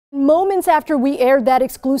Moments after we aired that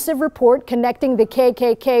exclusive report connecting the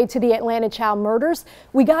KKK to the Atlanta child murders,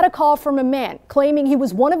 we got a call from a man claiming he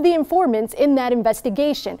was one of the informants in that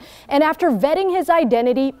investigation. And after vetting his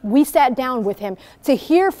identity, we sat down with him to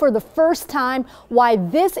hear for the first time why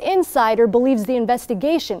this insider believes the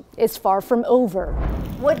investigation is far from over.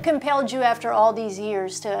 What compelled you after all these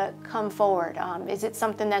years to come forward? Is it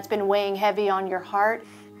something that's been weighing heavy on your heart?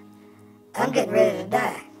 I'm getting ready to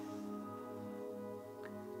die.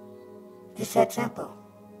 It's that simple.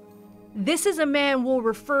 This is a man we'll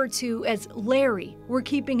refer to as Larry. We're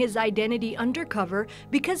keeping his identity undercover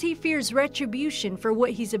because he fears retribution for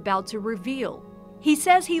what he's about to reveal. He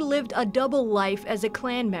says he lived a double life as a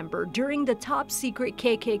Klan member during the top-secret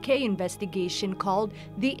KKK investigation called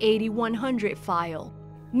the 8100 file.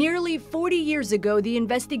 Nearly 40 years ago, the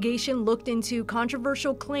investigation looked into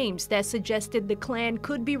controversial claims that suggested the Klan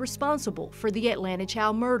could be responsible for the Atlanta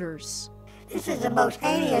child murders. This is the most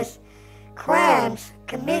heinous crimes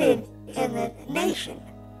committed in the nation.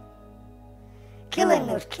 Killing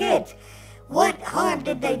those kids. What harm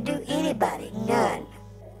did they do anybody? None.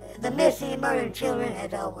 The missing and murdered children,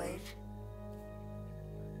 as always.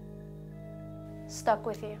 Stuck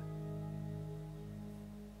with you.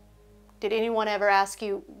 Did anyone ever ask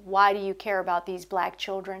you, why do you care about these black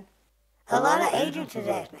children? A lot of agents have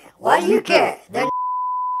asked me, why do you care? They're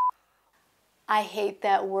I hate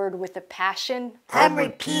that word with a passion. I'm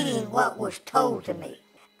repeating what was told to me.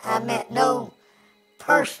 I meant no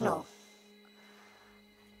personal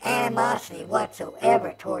animosity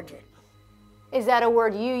whatsoever towards it. Is that a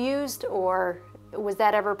word you used, or was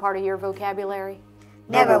that ever part of your vocabulary?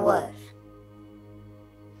 Never was.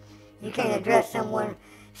 You can't address someone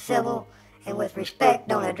civil and with respect,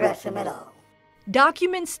 don't address them at all.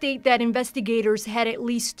 Documents state that investigators had at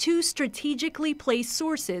least 2 strategically placed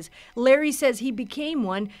sources. Larry says he became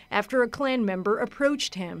one after a Klan member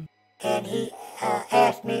approached him. And he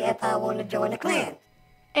asked me if I wanted to join the Klan.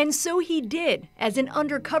 And so he did, as an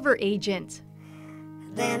undercover agent.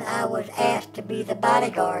 Then I was asked to be the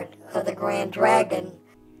bodyguard of the Grand Dragon.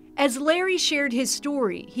 As Larry shared his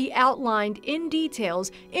story, he outlined in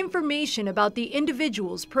details information about the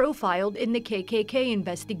individuals profiled in the KKK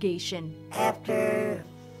investigation. After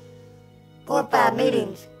 4 or 5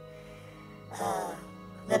 meetings,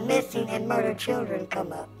 the missing and murdered children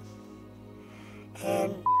come up.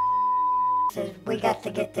 And says, we got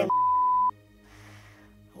to get them.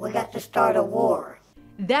 We got to start a war.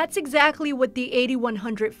 That's exactly what the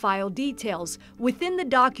 8100 file details. Within the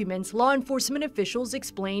documents, law enforcement officials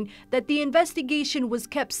explain that the investigation was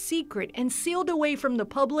kept secret and sealed away from the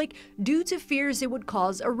public due to fears it would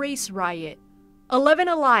cause a race riot. 11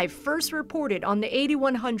 Alive first reported on the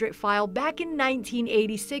 8100 file back in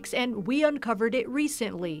 1986, and we uncovered it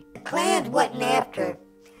recently. The Klans wasn't after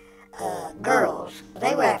girls,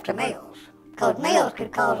 they were after males. Because males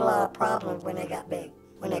could cause a lot of problems when they got big,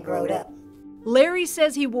 when they growed up. Larry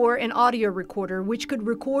says he wore an audio recorder which could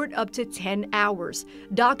record up to 10 hours.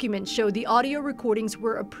 Documents show the audio recordings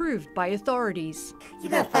were approved by authorities.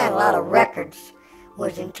 You're going to find a lot of records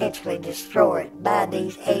was intentionally destroyed by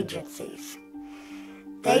these agencies.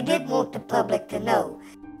 They didn't want the public to know.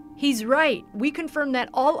 He's right. We confirmed that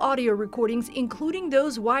all audio recordings, including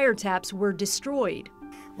those wiretaps, were destroyed.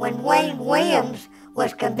 When Wayne Williams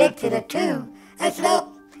was convicted of 2, I said,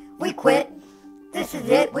 oh, we quit. This is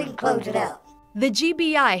it. We can close it out. The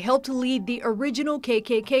GBI helped lead the original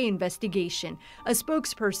KKK investigation. A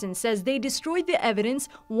spokesperson says they destroyed the evidence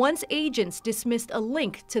once agents dismissed a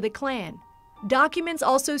link to the Klan. Documents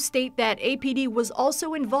also state that APD was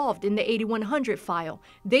also involved in the 8100 file.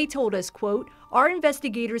 They told us, quote, our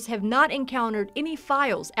investigators have not encountered any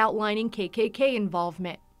files outlining KKK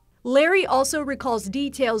involvement. Larry also recalls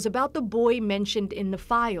details about the boy mentioned in the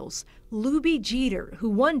files, Luby Jeter, who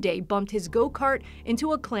one day bumped his go-kart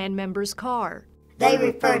into a Klan member's car. They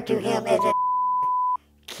referred to him as a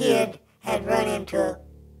kid had run into a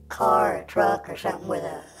car, a truck, or something with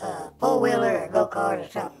a four-wheeler or a go-kart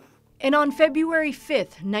or something. And on February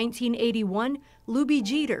 5th, 1981, Luby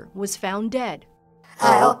Jeter was found dead.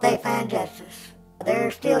 I hope they find justice.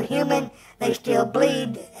 They're still human, they still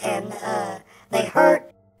bleed, and they hurt.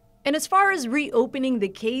 And as far as reopening the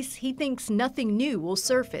case, he thinks nothing new will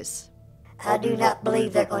surface. I do not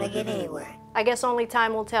believe they're going to get anywhere. I guess only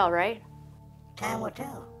time will tell, right? Time will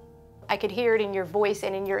tell. I could hear it in your voice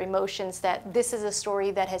and in your emotions that this is a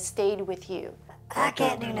story that has stayed with you. I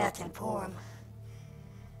can't do nothing for them.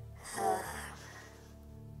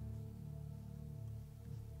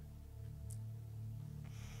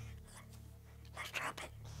 Let's drop it.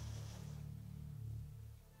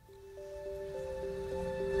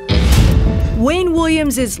 Wayne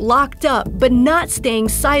Williams is locked up, but not staying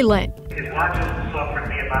silent. It's not just the suffering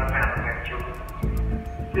me and my family went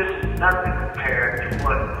through. This is nothing compared to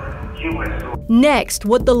what you went through. Next,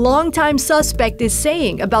 what the longtime suspect is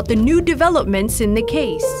saying about the new developments in the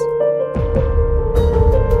case.